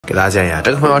给大家建议啊，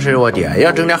这个朋友是我爹，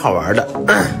要整点好玩的。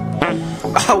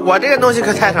我这个东西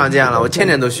可太常见了，我天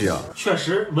天都需要。确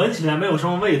实闻起来没有什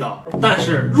么味道，但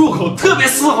是入口特别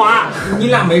丝滑。你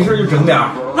俩没事就整点儿，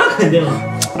那肯定啊，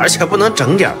而且不能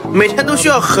整点，每天都需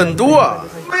要很多。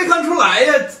没看出来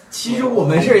呀。其实我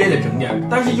没事也得整点，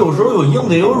但是有时候有硬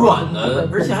的有软的，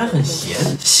而且还很咸。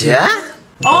咸？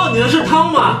哦，你的是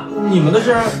汤吗？你们的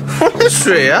是？我的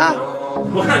水啊！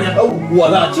我看见。我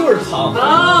的就是汤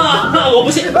啊！我不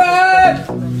信。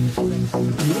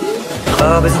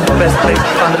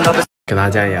给大家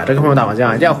建议啊，这个朋友打麻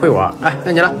将一定要会玩。哎，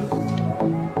该你了。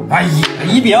哎，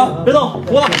一饼，别动，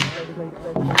胡了。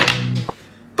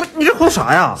不，你这胡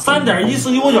啥呀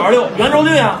3.14996圆周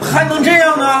率啊！还能这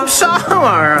样呢？啥玩意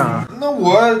儿啊？那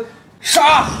我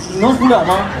杀，你能胡了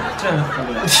吗？真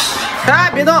胡了。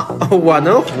哎，别动，我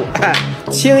能胡。哎，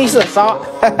清一色杀。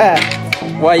嘿嘿，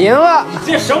我赢了。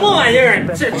这什么玩意儿？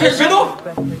这别动。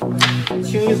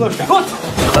清一色闪。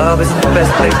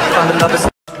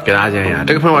给大家建议啊，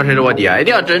这个朋友是我爹，一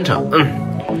定要真诚。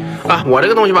我这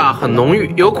个东西吧，很浓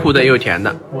郁，有苦的也有甜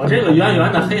的。我这个圆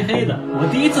圆的、黑黑的，我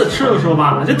第一次吃的时候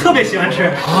吧，就特别喜欢吃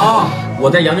啊。我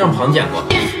在羊圈旁见过，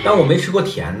但我没吃过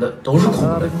甜的，都是苦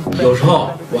的。有时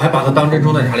候我还把它当珍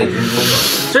珠奶茶里的珍珠喝。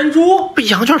珍珠？不，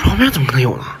羊圈旁边怎么可能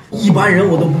有呢？一般人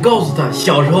我都不告诉他。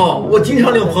小时候我经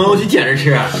常领朋友去捡着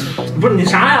吃。不是你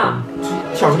啥呀？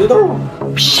巧克力豆啊。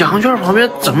羊圈旁边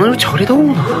怎么能有巧克力豆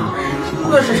呢？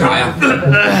那是啥呀？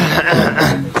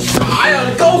啥呀？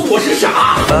告诉我是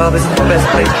啥？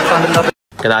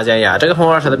给大家建议啊，这个朋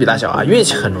友手的比大小啊，运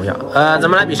气很重要。咱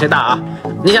们来比谁大啊？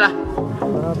你先来。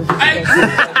哎，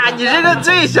你这个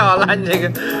最小了，你这个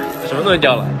什么东西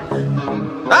掉了？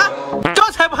啊，刚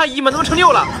才不还1吗？怎么成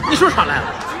6了？你说啥来了？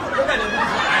我感觉不出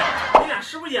来，你俩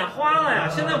是不是眼花了呀？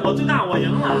现在我最大，我赢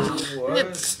了。你。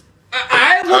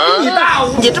我比你大，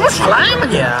你这不耍赖吗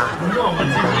你？磨磨唧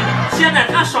唧，现在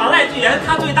他耍赖也是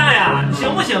他最大呀，你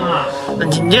行不行啊？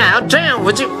你俩要这样，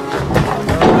我就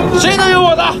谁能有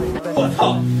我的？我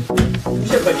操！无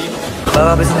懈可击。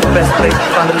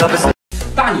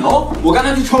大牛，我刚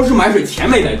才去超市买水，钱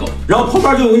没带够，然后旁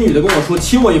边就有个女的跟我说，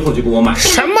亲我一口就给我买。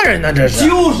什么人呢这是？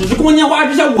就是这光天化日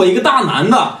之下，我一个大男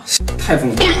的，太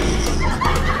疯狂了。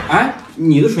哎，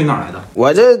你的水哪来的？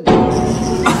我这。